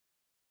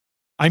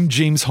I'm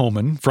James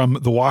Hohmann from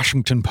The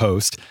Washington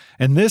Post,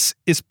 and this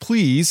is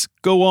Please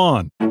Go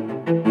On.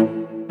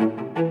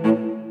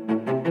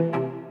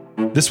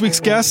 This week's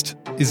guest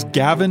is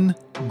Gavin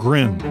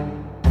Grimm.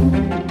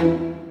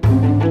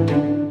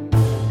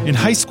 In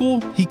high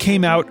school, he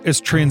came out as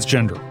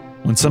transgender.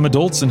 When some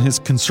adults in his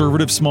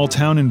conservative small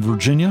town in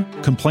Virginia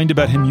complained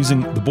about him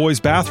using the boys'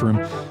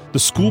 bathroom, the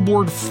school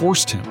board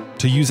forced him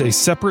to use a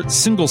separate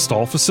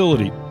single-stall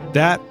facility.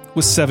 That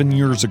was 7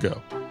 years ago.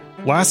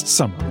 Last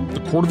summer,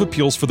 the Court of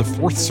Appeals for the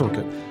Fourth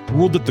Circuit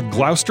ruled that the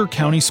Gloucester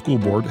County School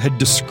Board had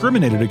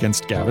discriminated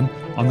against Gavin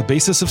on the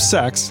basis of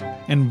sex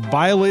and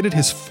violated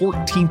his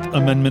 14th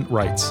Amendment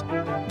rights.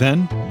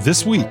 Then,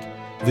 this week,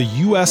 the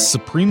U.S.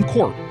 Supreme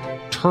Court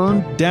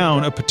turned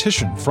down a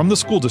petition from the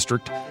school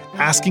district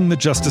asking the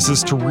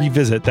justices to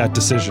revisit that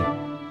decision.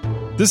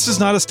 This does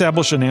not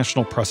establish a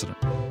national precedent,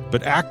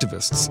 but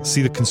activists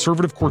see the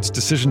conservative court's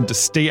decision to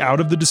stay out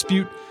of the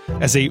dispute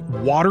as a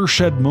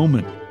watershed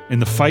moment in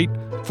the fight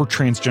for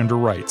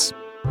transgender rights.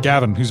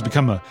 Gavin, who's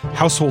become a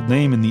household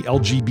name in the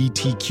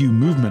LGBTQ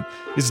movement,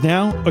 is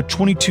now a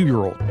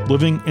 22-year-old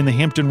living in the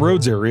Hampton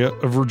Roads area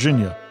of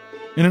Virginia.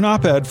 In an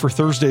op-ed for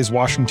Thursday's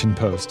Washington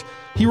Post,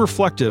 he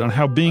reflected on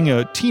how being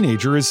a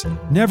teenager is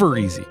never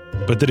easy,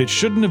 but that it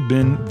shouldn't have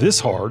been this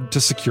hard to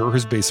secure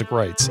his basic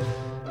rights.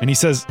 And he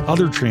says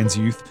other trans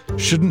youth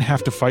shouldn't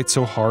have to fight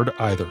so hard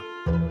either.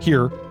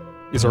 Here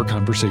is our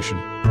conversation.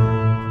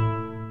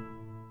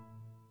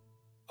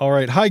 All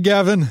right. Hi,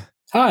 Gavin.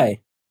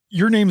 Hi.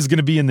 Your name is going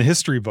to be in the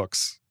history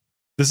books.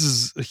 This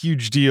is a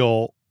huge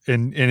deal.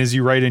 And as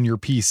you write in your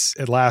piece,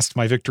 at last,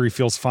 my victory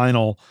feels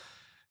final.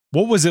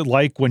 What was it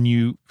like when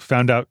you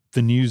found out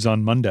the news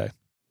on Monday?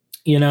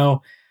 You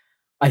know,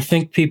 I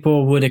think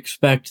people would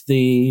expect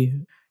the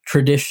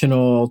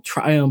traditional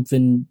triumph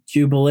and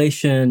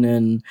jubilation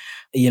and,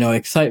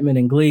 excitement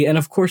and glee. And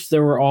of course,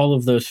 there were all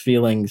of those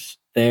feelings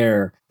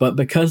there. But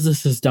because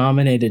this has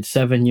dominated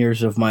 7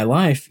 years of my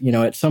life,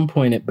 at some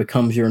point it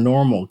becomes your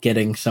normal,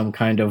 getting some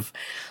kind of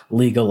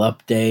legal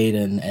update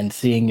and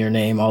seeing your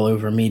name all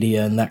over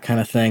media and that kind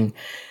of thing.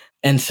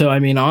 And so,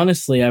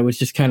 honestly, I was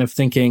just kind of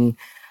thinking,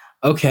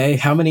 okay,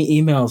 how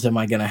many emails am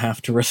I going to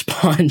have to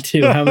respond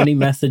to? How many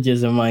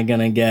messages am I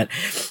going to get?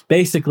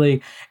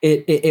 Basically,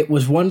 it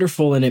was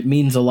wonderful, and it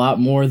means a lot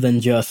more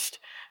than just,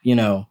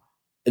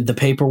 the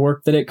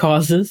paperwork that it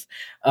causes.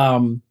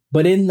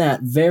 But in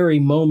that very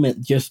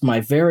moment, just my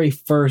very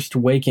first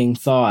waking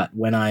thought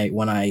when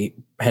I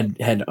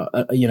had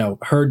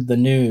heard the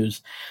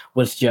news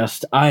was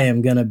just, I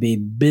am going to be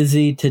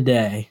busy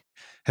today.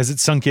 Has it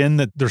sunk in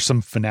that there's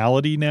some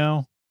finality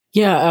now?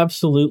 Yeah,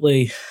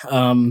 absolutely.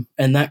 And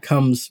that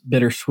comes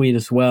bittersweet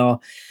as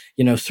well.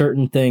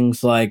 Certain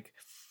things like,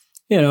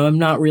 I'm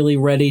not really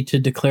ready to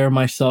declare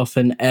myself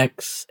an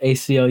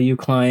ex-ACLU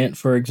client,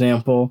 for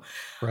example.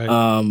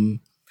 Right.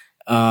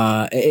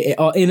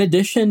 In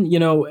addition,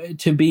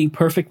 to be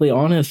perfectly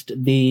honest,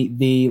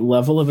 the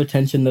level of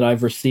attention that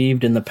I've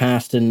received in the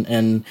past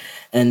and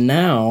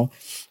now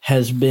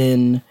has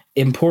been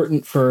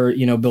important for,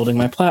 building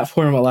my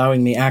platform,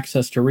 allowing me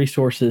access to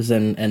resources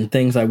and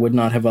things I would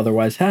not have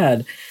otherwise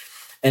had.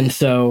 And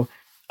so,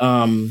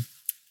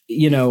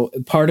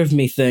 part of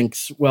me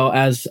thinks, well,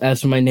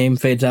 as my name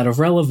fades out of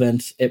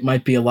relevance, it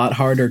might be a lot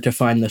harder to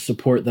find the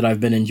support that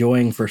I've been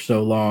enjoying for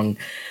so long.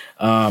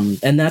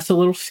 And that's a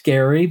little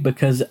scary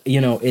because,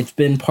 it's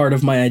been part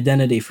of my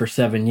identity for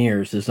 7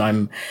 years as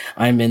I'm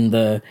in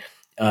the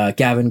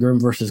Gavin Grimm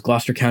versus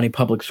Gloucester County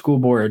Public School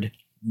Board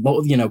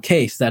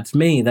case. That's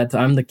me.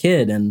 I'm the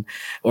kid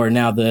or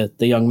now the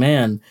young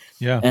man.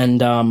 Yeah.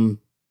 And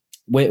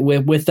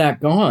with that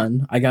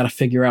gone, I got to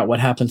figure out what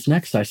happens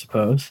next, I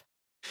suppose.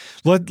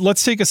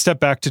 Let's take a step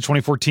back to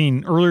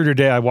 2014. Earlier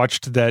today, I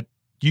watched that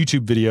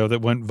YouTube video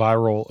that went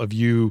viral of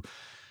you.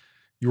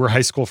 You were a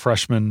high school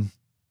freshman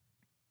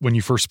when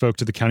you first spoke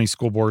to the county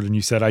school board, and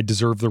you said, "I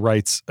deserve the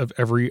rights of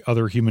every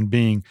other human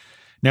being."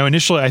 Now,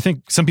 initially, I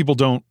think some people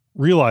don't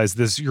realize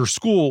this. Your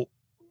school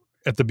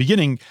at the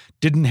beginning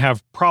didn't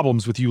have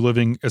problems with you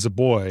living as a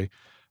boy.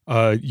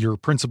 Your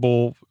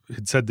principal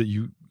had said that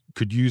you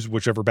could use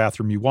whichever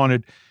bathroom you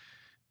wanted.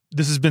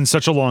 This has been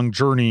such a long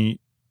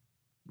journey.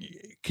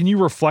 Can you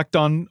reflect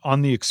on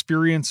the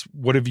experience?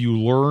 What have you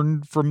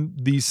learned from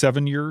these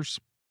 7 years?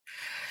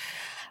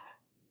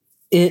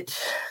 It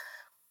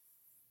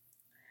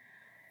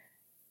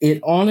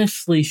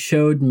honestly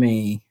showed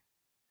me,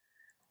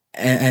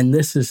 and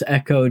this is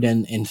echoed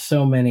in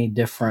so many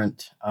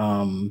different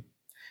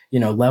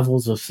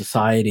levels of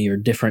society or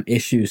different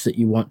issues that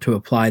you want to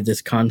apply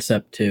this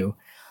concept to.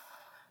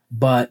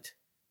 But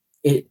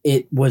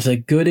it was a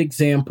good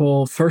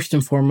example, first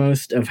and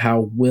foremost, of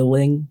how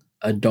willing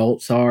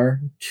adults are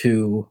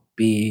to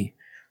be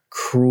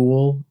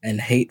cruel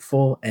and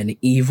hateful and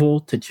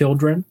evil to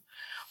children.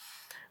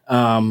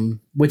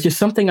 which is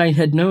something I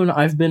had known.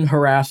 I've been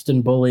harassed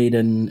and bullied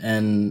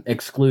and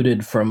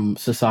excluded from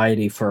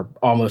society for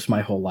almost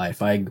my whole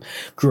life. I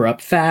grew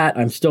up fat.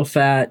 I'm still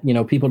fat.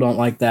 People don't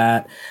like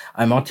that.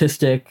 I'm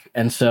autistic.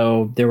 And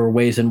so there were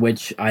ways in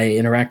which I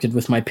interacted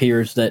with my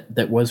peers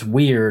that was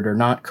weird or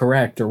not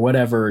correct or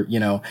whatever,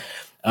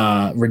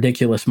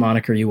 ridiculous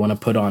moniker you want to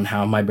put on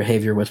how my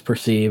behavior was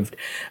perceived.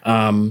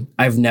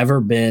 I've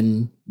never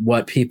been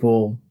what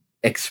people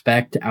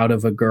expect out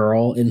of a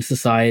girl in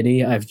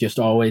society. I've just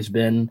always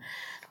been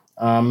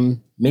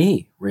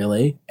me,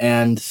 really.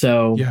 And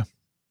so Yeah.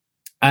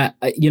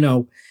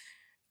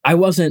 I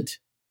wasn't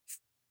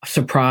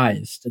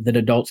surprised that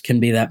adults can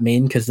be that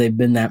mean, because they've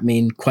been that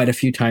mean quite a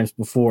few times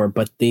before.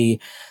 But the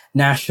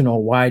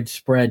national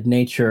widespread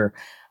nature,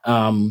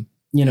 the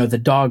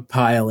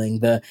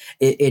dogpiling,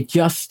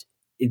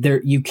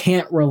 you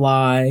can't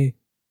rely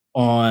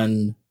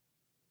on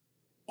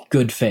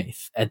good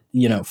faith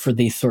for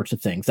these sorts of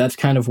things. That's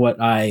kind of what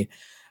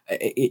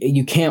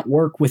you can't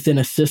work within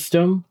a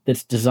system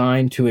that's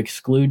designed to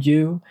exclude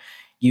you.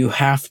 You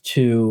have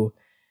to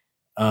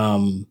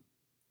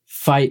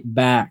fight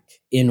back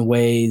in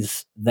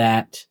ways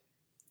that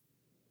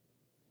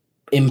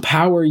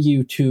empower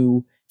you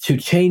to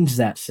change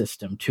that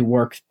system, to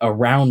work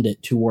around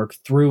it, to work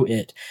through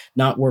it,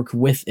 not work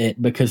with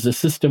it, because the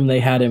system they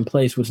had in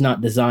place was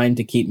not designed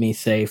to keep me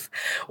safe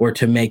or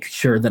to make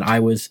sure that I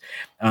was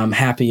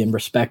happy and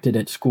respected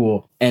at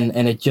school. And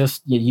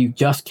you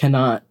just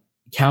cannot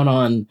count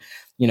on,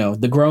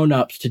 the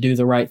grown-ups to do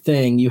the right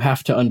thing. You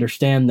have to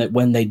understand that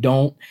when they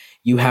don't,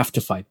 you have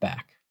to fight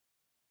back.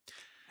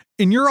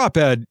 In your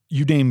op-ed,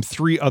 you name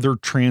 3 other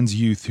trans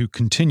youth who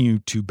continue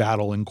to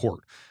battle in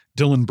court.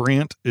 Dylan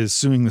Brandt is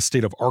suing the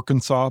state of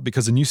Arkansas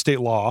because a new state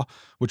law,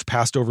 which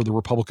passed over the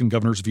Republican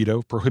governor's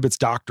veto, prohibits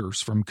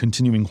doctors from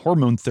continuing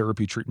hormone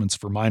therapy treatments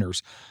for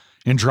minors.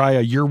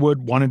 Andrea Yearwood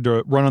wanted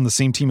to run on the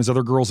same team as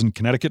other girls in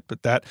Connecticut,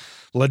 but that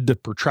led to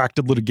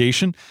protracted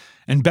litigation.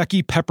 And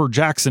Becky Pepper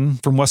Jackson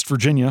from West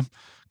Virginia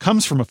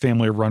comes from a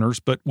family of runners,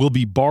 but will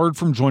be barred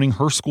from joining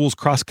her school's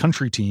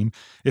cross-country team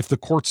if the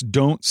courts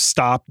don't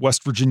stop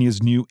West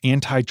Virginia's new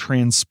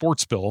anti-trans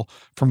sports bill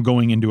from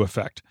going into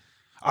effect.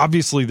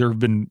 Obviously, there have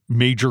been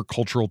major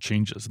cultural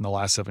changes in the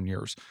last 7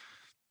 years.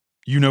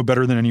 You know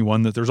better than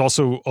anyone that there's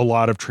also a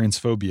lot of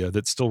transphobia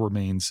that still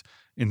remains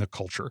in the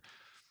culture.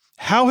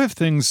 How have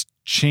things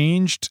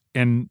changed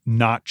and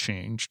not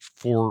changed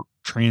for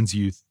trans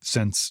youth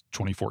since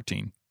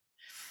 2014?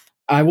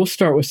 I will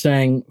start with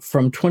saying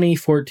from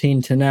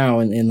 2014 to now,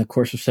 in the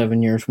course of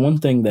 7 years, one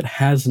thing that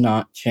has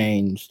not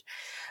changed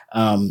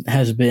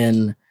has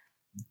been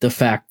the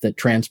fact that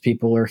trans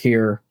people are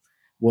here,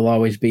 will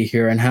always be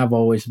here, and have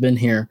always been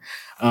here.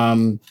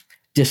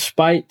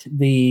 Despite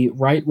the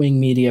right-wing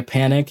media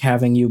panic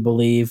having you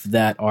believe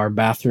that our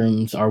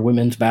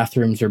women's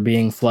bathrooms are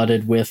being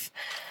flooded with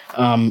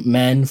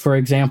men, for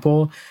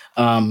example,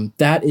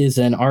 that is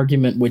an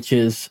argument which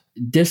is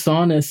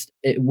dishonest,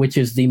 which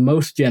is the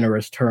most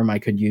generous term I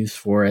could use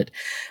for it,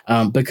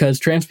 because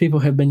trans people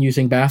have been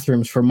using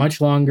bathrooms for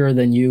much longer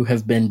than you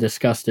have been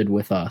disgusted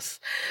with us.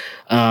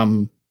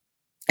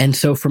 And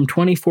so from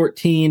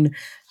 2014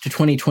 to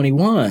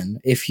 2021,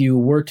 if you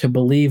were to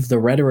believe the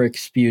rhetoric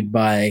spewed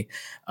by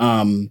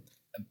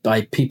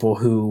people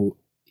who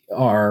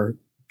are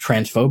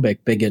transphobic,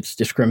 bigots,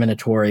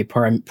 discriminatory,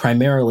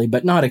 primarily,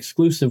 but not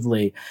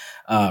exclusively,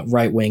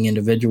 right-wing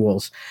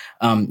individuals,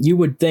 you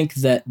would think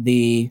that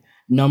the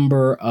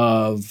number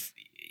of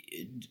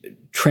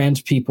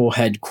trans people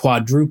had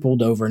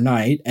quadrupled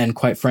overnight, and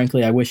quite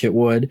frankly, I wish it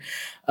would.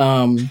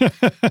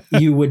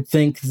 You would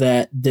think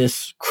that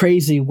this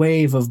crazy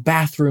wave of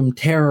bathroom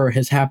terror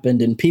has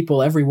happened and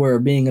people everywhere are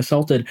being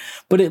assaulted,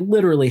 but it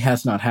literally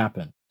has not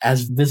happened.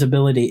 As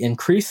visibility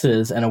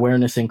increases and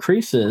awareness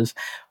increases,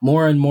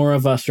 more and more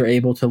of us are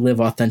able to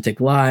live authentic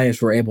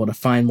lives. We're able to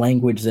find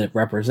language that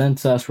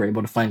represents us. We're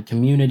able to find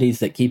communities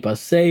that keep us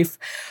safe.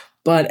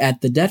 But at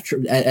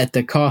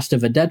the cost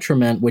of a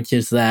detriment, which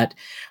is that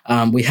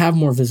we have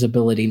more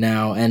visibility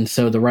now, and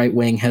so the right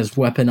wing has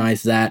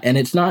weaponized that. And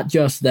it's not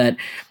just that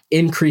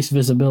increased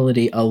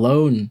visibility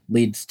alone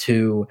leads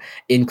to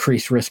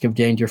increased risk of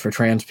danger for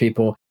trans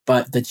people,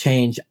 but the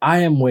change I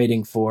am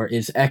waiting for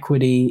is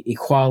equity,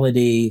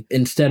 equality.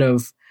 Instead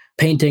of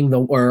painting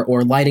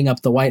or lighting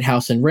up the White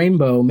House in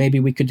rainbow, maybe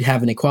we could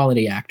have an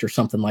Equality Act or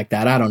something like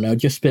that. I don't know,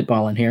 just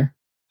spitballing here.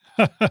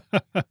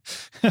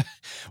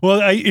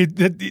 Well,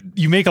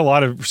 you make a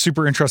lot of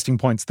super interesting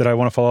points that I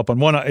want to follow up on.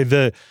 One,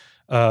 it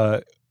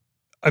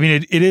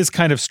is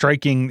kind of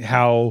striking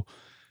how,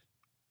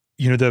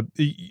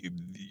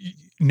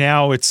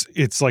 now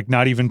it's like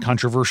not even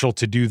controversial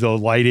to do the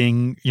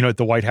lighting, at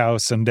the White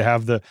House and to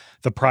have the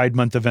Pride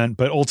Month event.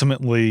 But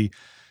ultimately,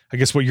 I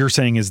guess what you're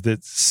saying is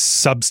that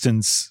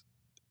substance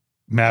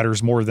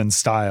matters more than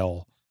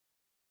style.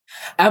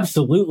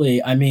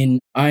 Absolutely. I mean,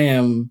 I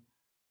am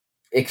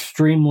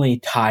extremely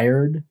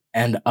tired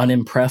and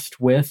unimpressed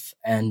with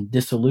and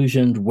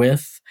disillusioned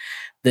with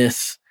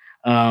this,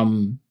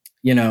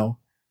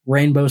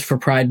 rainbows for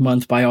Pride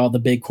Month by all the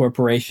big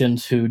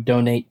corporations who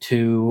donate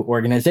to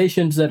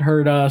organizations that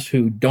hurt us,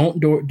 who don't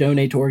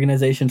donate to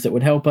organizations that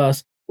would help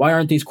us. Why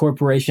aren't these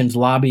corporations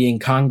lobbying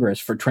Congress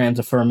for trans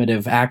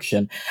affirmative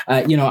action?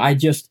 You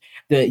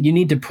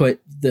need to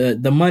put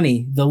the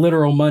money, the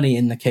literal money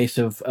in the case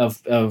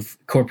of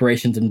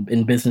corporations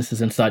and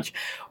businesses and such,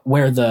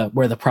 where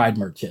the Pride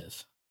merch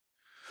is.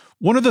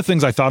 One of the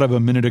things I thought of a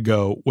minute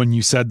ago when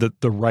you said that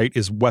the right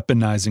is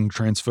weaponizing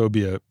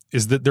transphobia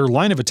is that their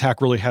line of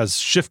attack really has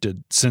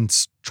shifted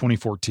since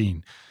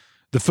 2014.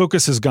 The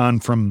focus has gone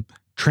from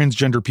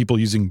transgender people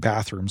using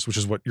bathrooms, which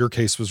is what your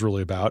case was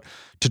really about,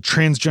 to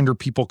transgender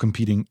people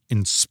competing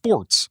in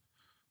sports.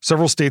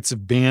 Several states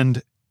have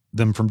banned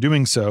them from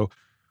doing so.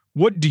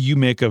 What do you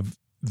make of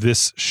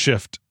this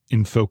shift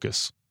in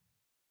focus?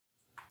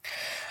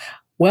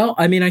 Well,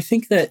 I mean, I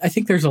think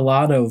there's a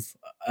lot of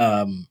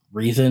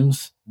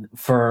reasons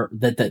for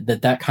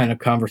that kind of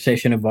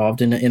conversation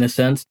evolved in a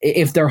sense.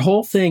 If their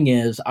whole thing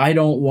is, I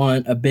don't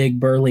want a big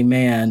burly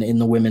man in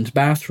the women's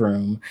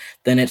bathroom,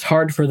 then it's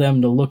hard for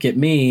them to look at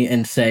me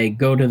and say,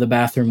 go to the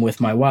bathroom with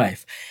my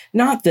wife.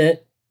 Not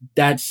that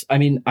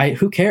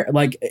who cares?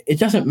 Like, it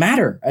doesn't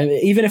matter.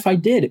 Even if I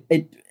did,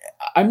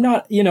 I'm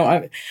not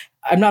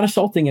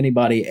assaulting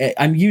anybody.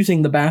 I'm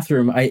using the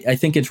bathroom. I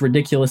think it's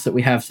ridiculous that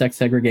we have sex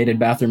segregated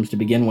bathrooms to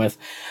begin with.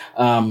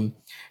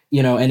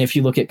 And if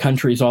you look at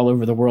countries all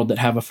over the world that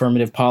have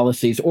affirmative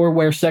policies or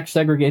where sex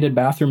segregated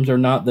bathrooms are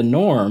not the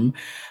norm,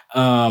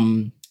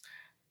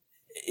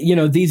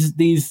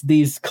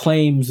 these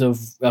claims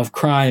of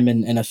crime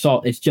and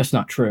assault, it's just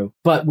not true.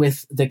 But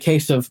with the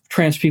case of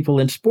trans people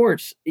in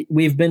sports,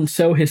 we've been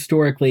so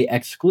historically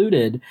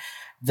excluded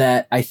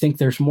that I think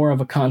there's more of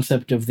a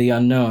concept of the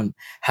unknown.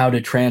 How do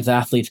trans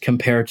athletes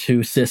compare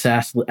to cis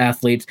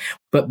athletes?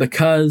 But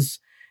because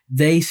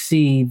they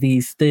see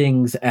these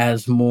things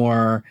as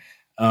more,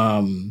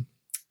 I'm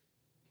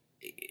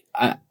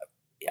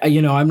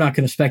not going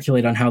to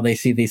speculate on how they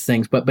see these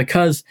things, but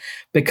because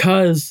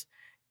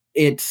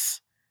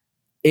it's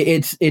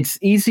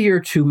easier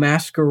to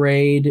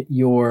masquerade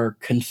your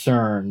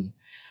concern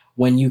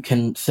when you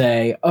can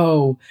say,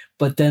 oh,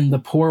 but then the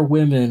poor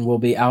women will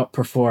be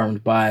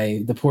outperformed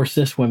by the poor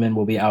cis women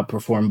will be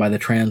outperformed by the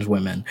trans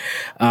women.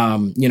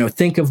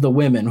 Think of the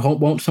women.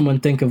 Won't someone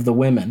think of the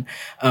women?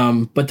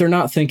 But they're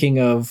not thinking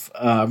of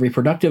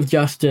reproductive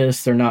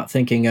justice. They're not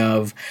thinking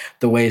of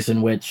the ways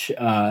in which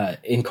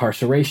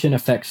incarceration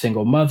affects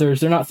single mothers.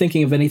 They're not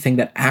thinking of anything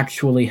that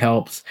actually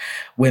helps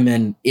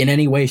women in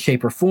any way,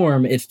 shape, or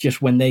form. It's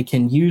just when they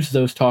can use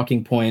those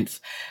talking points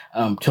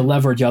to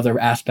leverage other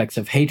aspects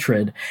of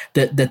hatred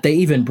that they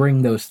even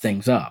bring those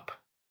things up.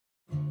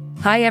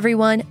 Hi,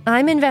 everyone.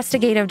 I'm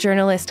investigative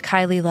journalist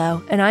Kylie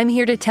Lowe, and I'm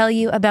here to tell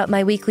you about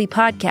my weekly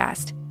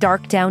podcast,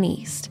 Dark Down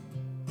East.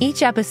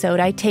 Each episode,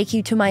 I take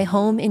you to my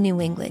home in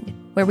New England,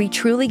 where we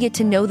truly get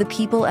to know the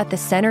people at the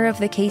center of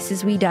the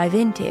cases we dive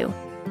into.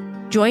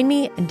 Join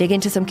me and dig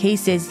into some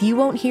cases you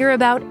won't hear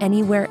about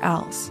anywhere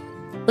else.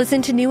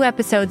 Listen to new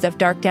episodes of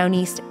Dark Down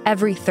East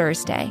every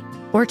Thursday,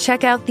 or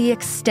check out the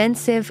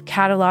extensive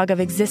catalog of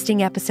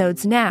existing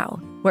episodes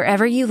now,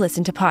 wherever you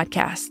listen to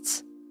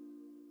podcasts.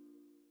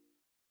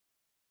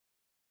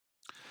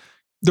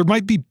 There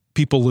might be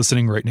people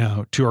listening right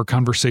now to our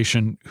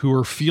conversation who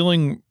are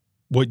feeling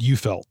what you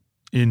felt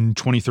in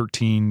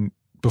 2013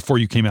 before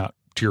you came out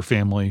to your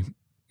family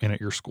and at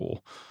your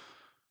school.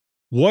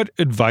 What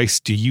advice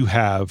do you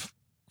have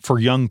for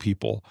young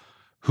people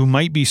who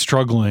might be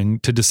struggling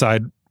to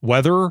decide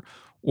whether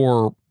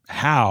or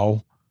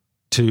how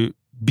to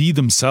be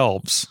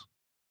themselves?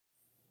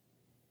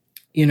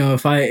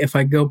 If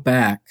I go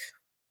back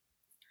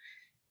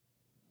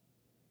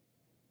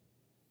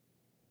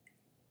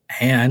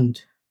and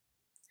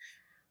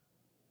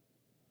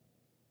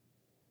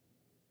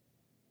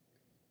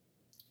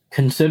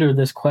consider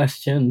this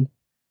question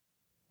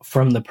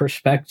from the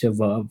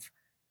perspective of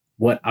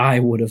what I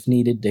would have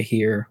needed to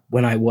hear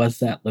when I was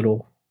that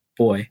little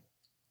boy.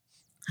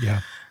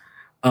 Yeah.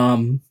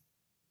 What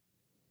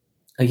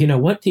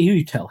do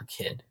you tell a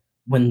kid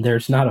when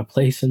there's not a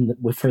place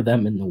for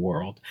them in the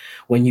world,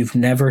 when you've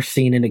never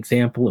seen an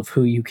example of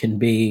who you can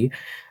be,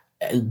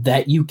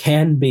 that you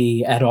can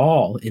be at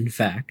all, in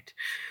fact?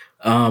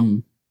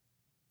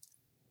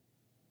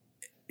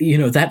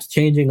 That's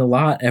changing a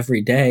lot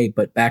every day,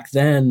 but back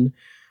then,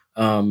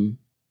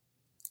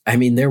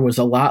 there was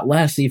a lot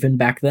less even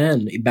back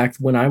then, back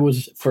when I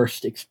was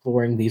first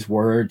exploring these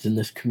words and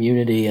this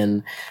community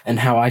and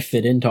how I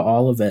fit into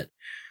all of it.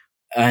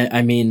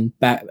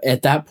 Back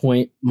at that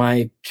point,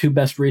 my two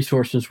best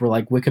resources were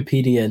like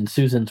Wikipedia and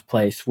Susan's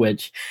Place,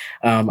 which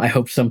I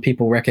hope some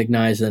people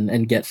recognize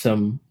and get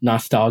some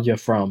nostalgia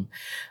from.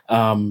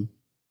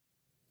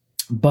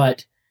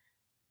 But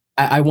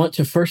I want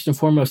to, first and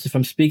foremost, if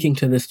I'm speaking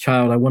to this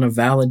child, I want to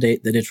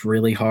validate that it's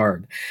really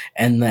hard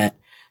and that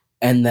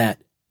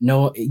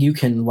no, you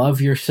can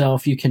love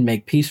yourself, you can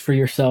make peace for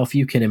yourself,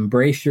 you can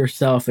embrace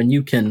yourself, and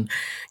you can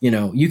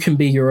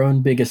be your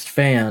own biggest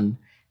fan.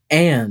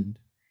 And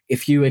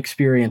if you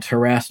experience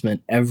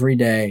harassment every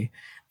day,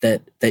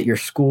 that your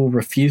school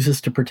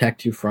refuses to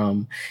protect you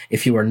from,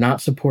 if you are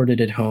not supported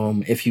at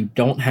home, if you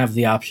don't have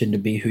the option to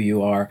be who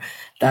you are,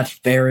 that's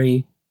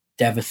very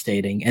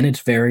devastating, and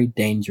it's very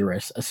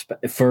dangerous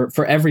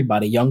for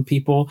everybody, young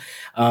people,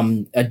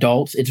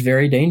 adults. It's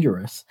very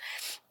dangerous.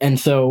 And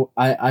so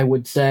I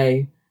would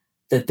say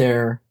that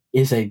there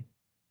is a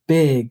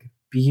big,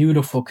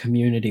 beautiful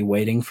community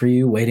waiting for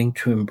you, waiting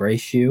to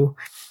embrace you,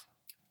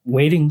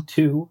 waiting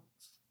to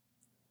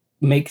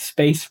make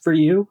space for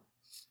you.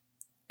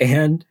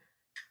 And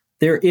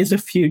there is a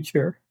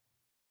future.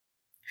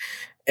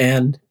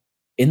 And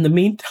in the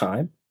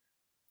meantime,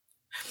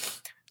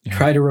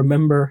 try to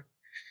remember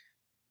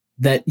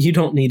that you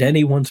don't need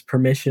anyone's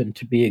permission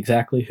to be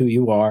exactly who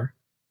you are,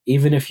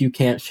 even if you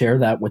can't share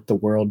that with the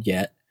world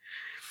yet.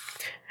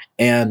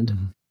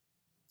 And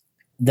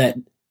that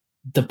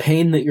the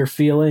pain that you're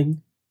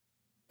feeling,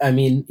 I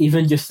mean,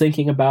 even just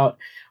thinking about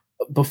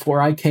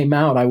before I came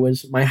out,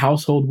 my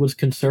household was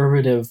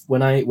conservative.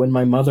 When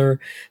my mother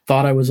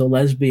thought I was a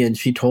lesbian,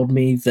 she told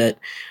me that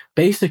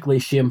basically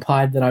she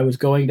implied that I was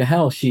going to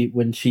hell.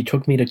 When she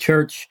took me to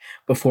church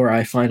before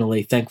I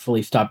finally,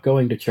 thankfully, stopped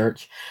going to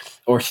church,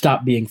 or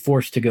stopped being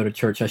forced to go to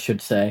church, I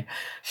should say,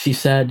 she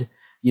said,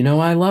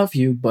 I love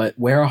you, but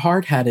wear a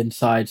hard hat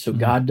inside so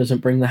God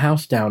doesn't bring the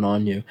house down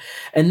on you.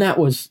 And that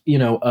was,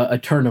 a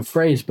turn of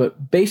phrase.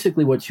 But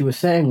basically what she was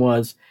saying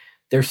was,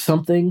 there's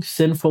something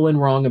sinful and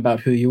wrong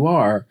about who you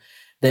are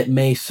that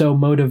may so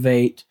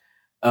motivate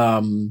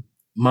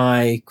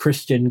my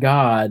Christian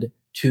God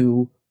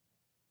to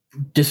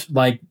just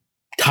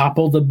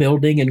topple the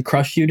building and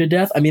crush you to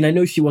death. I mean, I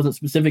know she wasn't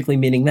specifically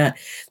meaning that.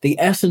 The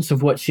essence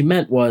of what she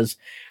meant was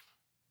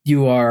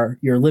you're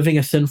living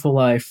a sinful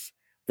life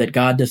that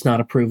God does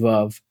not approve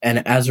of,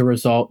 and as a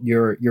result,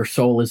 your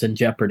soul is in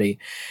jeopardy.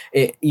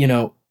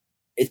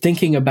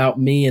 Thinking about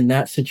me in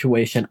that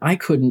situation, I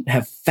couldn't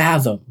have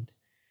fathomed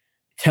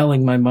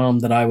telling my mom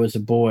that I was a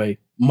boy,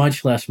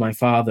 much less my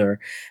father,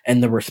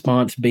 and the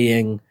response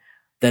being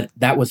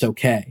that was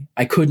okay.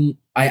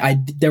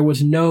 There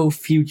was no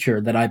future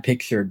that I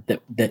pictured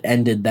that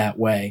ended that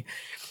way.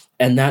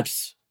 And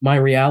that's my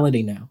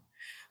reality now.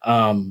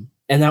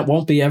 And that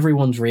won't be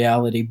everyone's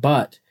reality,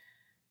 but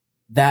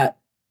that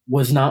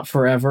was not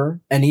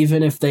forever. And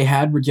even if they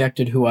had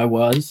rejected who I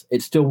was,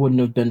 it still wouldn't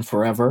have been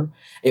forever.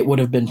 It would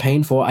have been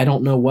painful. I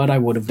don't know what I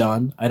would have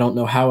done. I don't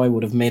know how I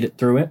would have made it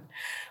through it,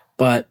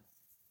 but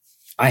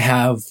I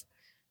have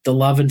the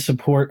love and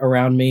support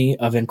around me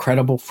of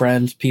incredible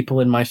friends, people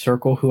in my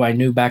circle who I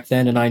knew back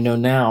then and I know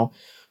now,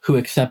 who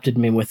accepted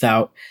me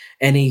without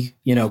any,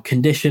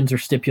 conditions or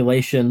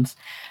stipulations.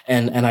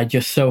 And I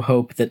just so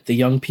hope that the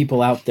young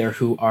people out there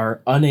who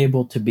are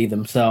unable to be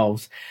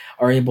themselves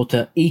are able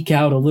to eke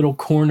out a little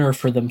corner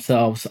for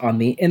themselves on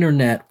the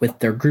internet with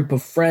their group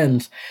of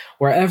friends,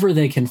 wherever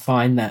they can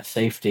find that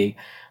safety.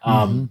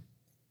 And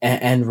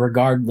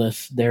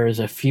regardless, there is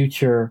a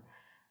future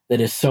that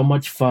is so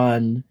much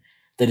fun,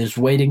 that is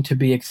waiting to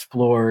be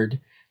explored,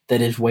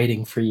 that is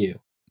waiting for you.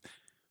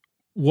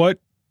 What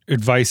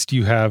advice do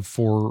you have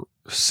for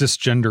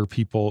cisgender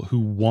people who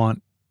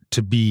want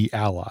to be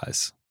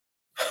allies?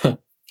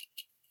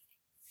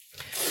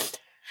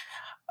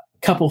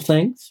 Couple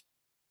things.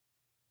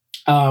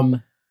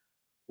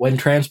 When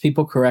trans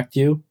people correct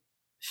you,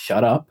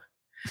 shut up.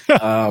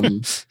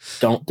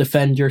 Don't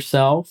defend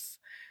yourself.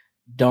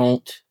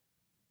 Don't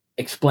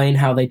explain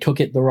how they took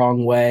it the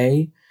wrong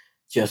way.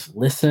 Just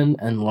listen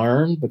and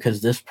learn,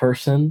 because this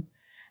person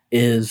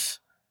is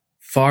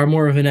far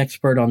more of an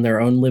expert on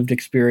their own lived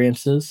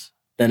experiences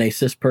than a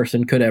cis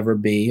person could ever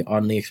be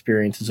on the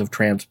experiences of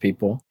trans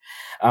people.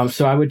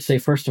 So I would say,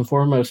 first and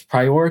foremost,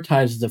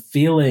 prioritize the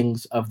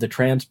feelings of the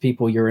trans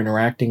people you're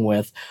interacting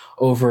with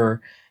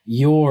over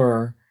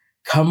your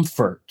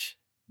comfort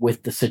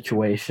with the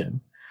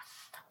situation.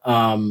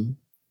 Do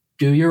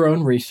your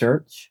own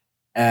research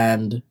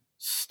and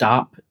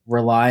stop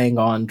relying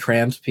on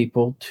trans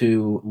people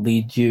to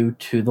lead you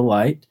to the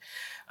light.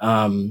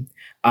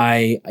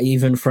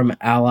 Even from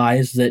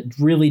allies that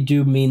really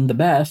do mean the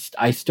best,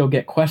 I still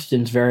get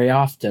questions very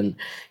often.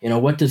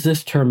 What does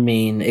this term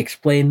mean?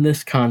 Explain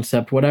this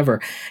concept,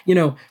 whatever.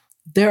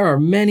 There are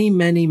many,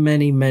 many,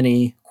 many,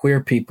 many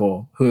queer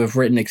people who have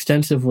written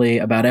extensively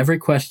about every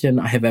question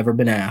I have ever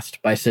been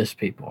asked by cis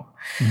people.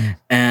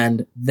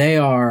 And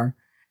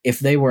if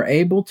they were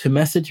able to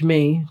message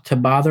me, to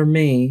bother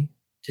me,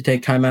 to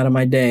take time out of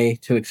my day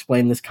to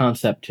explain this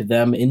concept to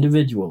them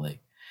individually,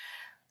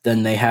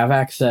 then they have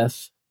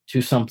access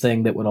to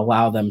something that would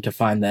allow them to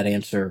find that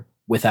answer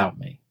without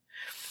me.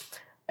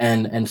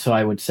 And so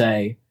I would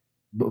say,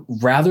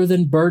 rather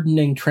than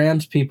burdening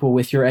trans people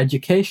with your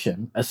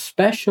education,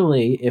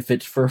 especially if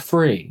it's for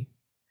free,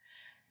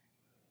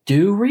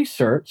 do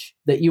research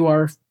that you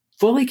are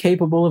fully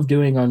capable of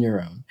doing on your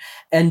own,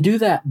 and do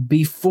that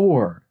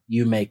before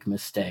you make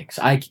mistakes.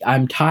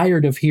 I'm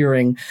tired of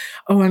hearing,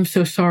 oh, I'm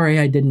so sorry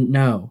I didn't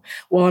know.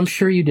 Well, I'm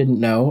sure you didn't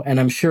know, and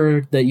I'm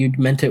sure that you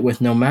meant it with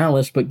no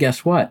malice, but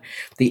guess what?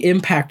 The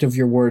impact of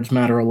your words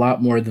matter a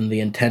lot more than the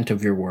intent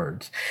of your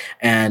words.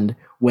 And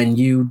when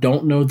you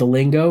don't know the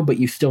lingo, but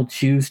you still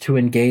choose to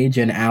engage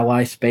in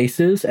ally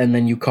spaces and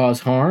then you cause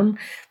harm,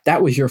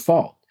 that was your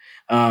fault.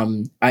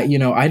 I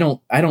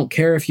don't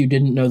care if you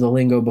didn't know the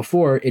lingo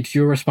before. It's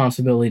your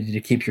responsibility to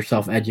keep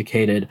yourself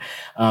educated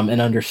and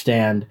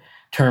understand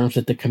terms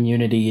that the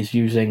community is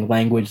using,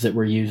 language that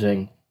we're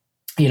using.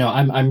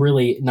 I'm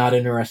really not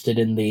interested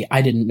in the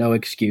I didn't know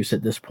excuse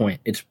at this point.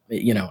 It's,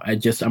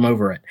 I'm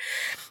over it.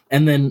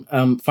 And then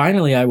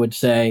finally, I would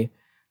say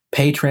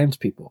pay trans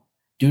people.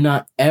 Do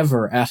not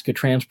ever ask a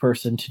trans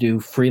person to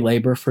do free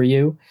labor for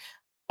you.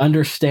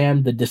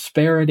 Understand the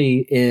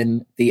disparity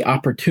in the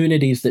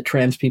opportunities that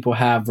trans people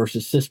have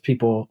versus cis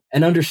people,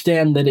 and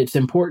understand that it's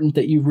important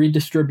that you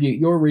redistribute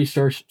your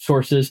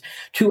resources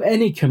to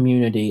any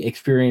community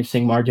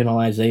experiencing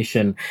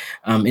marginalization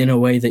in a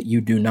way that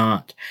you do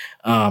not.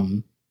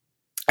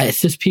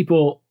 Cis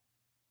people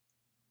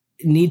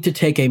need to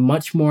take a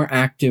much more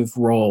active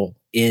role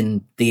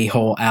in the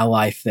whole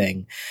ally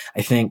thing.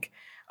 I think,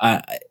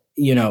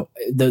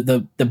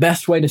 the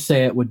best way to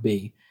say it would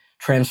be,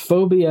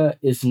 transphobia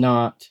is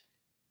not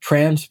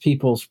trans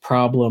people's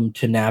problem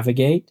to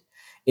navigate.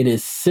 It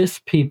is cis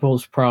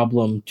people's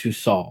problem to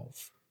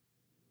solve.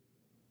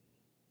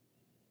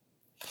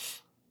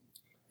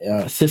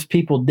 Cis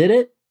people did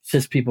it.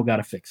 Cis people got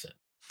to fix it.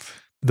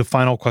 The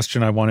final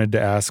question I wanted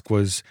to ask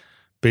was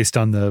based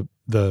on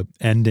the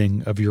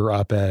ending of your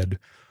op-ed.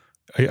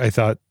 I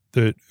thought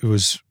that it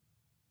was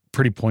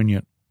pretty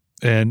poignant.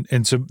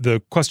 And so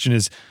the question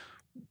is,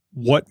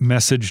 what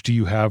message do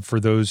you have for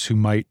those who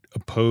might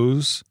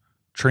oppose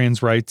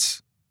trans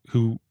rights,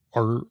 who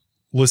are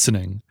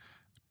listening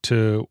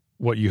to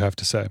what you have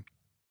to say?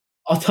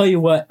 I'll tell you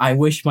what I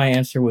wish my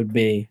answer would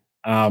be,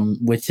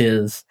 which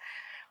is,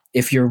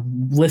 if you're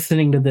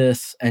listening to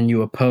this and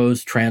you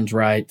oppose trans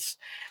rights,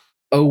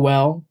 oh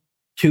well,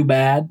 too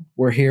bad.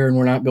 We're here and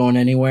we're not going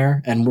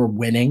anywhere and we're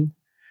winning.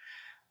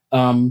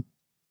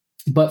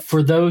 But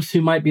for those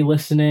who might be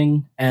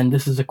listening and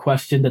this is a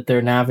question that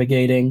they're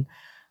navigating,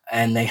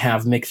 and they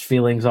have mixed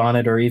feelings on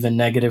it or even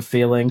negative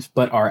feelings,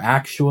 but are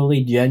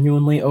actually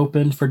genuinely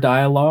open for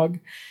dialogue,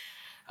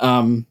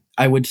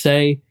 I would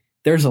say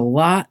there's a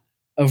lot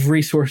of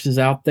resources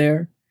out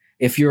there.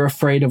 If you're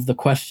afraid of the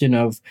question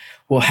of,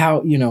 well,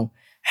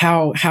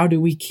 how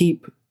do we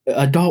keep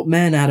adult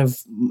men out of,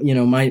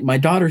 my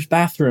daughter's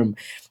bathroom?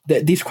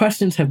 These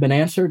questions have been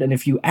answered. And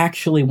if you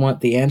actually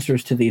want the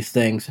answers to these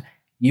things,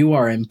 you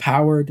are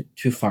empowered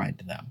to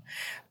find them.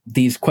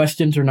 These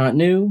questions are not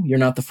new. You're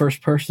not the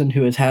first person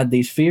who has had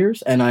these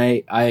fears. And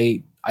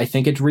I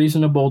think it's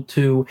reasonable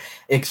to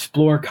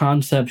explore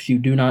concepts you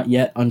do not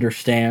yet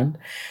understand.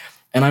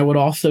 And I would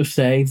also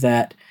say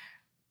that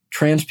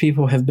trans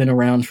people have been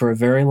around for a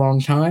very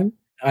long time.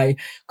 I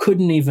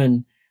couldn't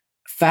even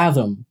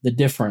fathom the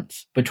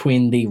difference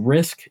between the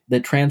risk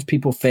that trans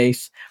people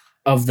face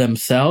of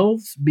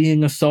themselves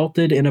being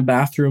assaulted in a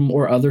bathroom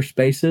or other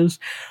spaces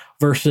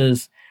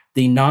versus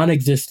the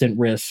non-existent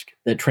risk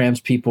that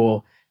trans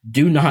people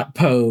do not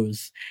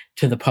pose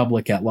to the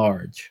public at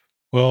large.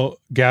 Well,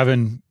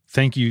 Gavin,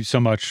 thank you so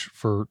much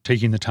for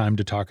taking the time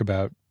to talk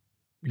about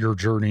your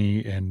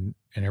journey and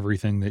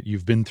everything that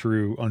you've been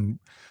through on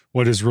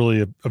what is really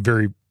a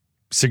very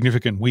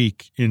significant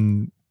week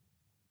in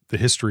the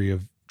history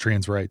of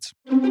trans rights.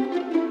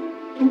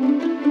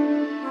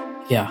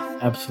 Yeah,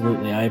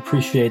 absolutely. I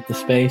appreciate the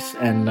space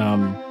and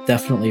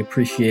definitely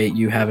appreciate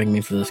you having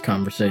me for this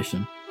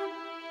conversation.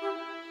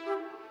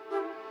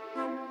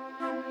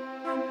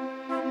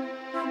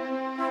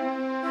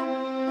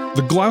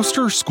 The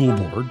Gloucester School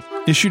Board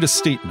issued a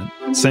statement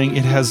saying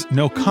it has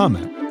no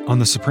comment on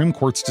the Supreme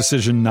Court's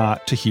decision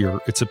not to hear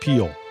its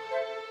appeal.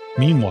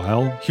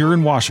 Meanwhile, here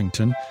in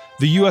Washington,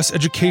 the U.S.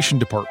 Education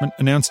Department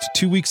announced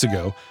 2 weeks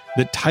ago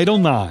that Title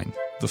IX,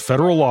 the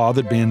federal law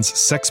that bans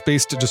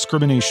sex-based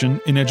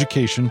discrimination in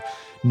education,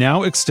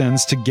 now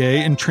extends to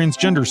gay and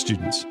transgender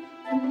students.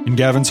 In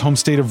Gavin's home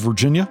state of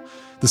Virginia,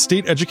 the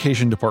state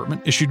education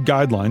department issued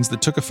guidelines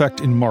that took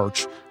effect in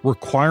March,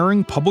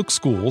 requiring public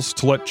schools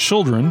to let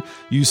children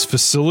use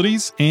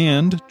facilities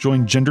and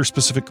join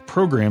gender-specific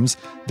programs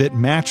that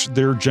match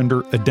their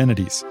gender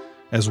identities,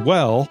 as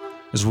well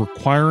as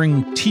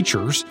requiring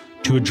teachers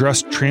to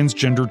address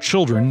transgender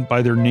children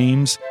by their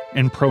names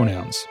and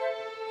pronouns.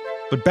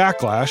 But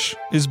backlash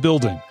is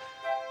building.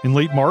 In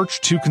late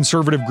March, 2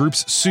 conservative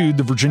groups sued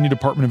the Virginia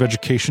Department of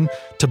Education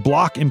to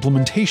block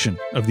implementation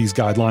of these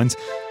guidelines,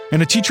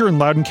 and a teacher in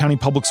Loudoun County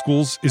Public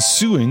Schools is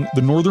suing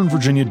the Northern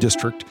Virginia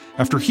District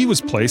after he was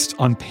placed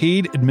on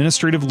paid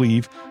administrative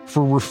leave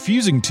for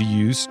refusing to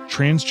use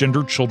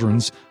transgender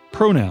children's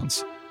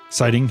pronouns,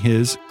 citing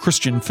his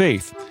Christian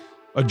faith.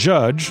 A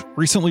judge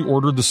recently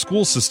ordered the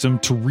school system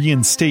to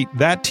reinstate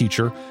that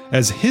teacher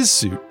as his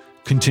suit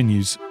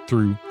continues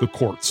through the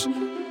courts.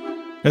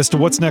 As to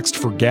what's next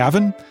for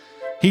Gavin,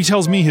 He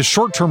tells me his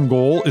short-term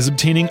goal is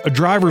obtaining a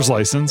driver's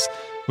license,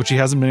 which he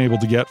hasn't been able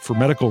to get for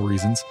medical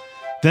reasons.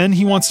 Then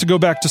he wants to go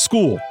back to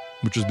school,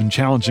 which has been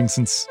challenging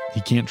since he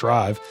can't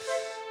drive.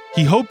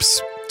 He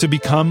hopes to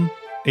become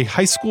a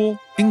high school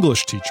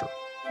English teacher.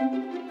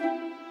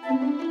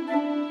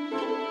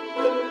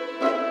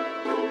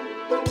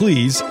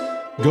 Please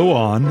Go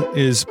On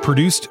is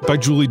produced by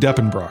Julie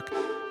Deppenbrock,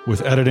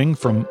 with editing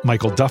from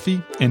Michael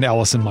Duffy and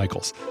Allison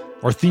Michaels.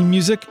 Our theme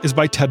music is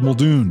by Ted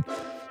Muldoon.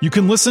 You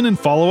can listen and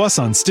follow us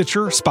on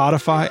Stitcher,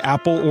 Spotify,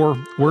 Apple, or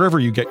wherever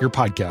you get your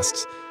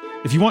podcasts.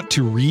 If you want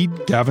to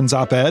read Gavin's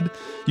op-ed,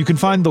 you can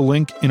find the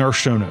link in our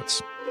show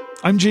notes.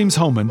 I'm James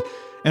Hohmann,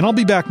 and I'll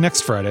be back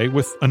next Friday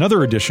with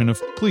another edition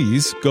of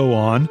Please Go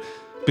On,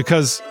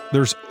 because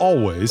there's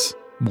always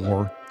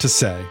more to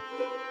say.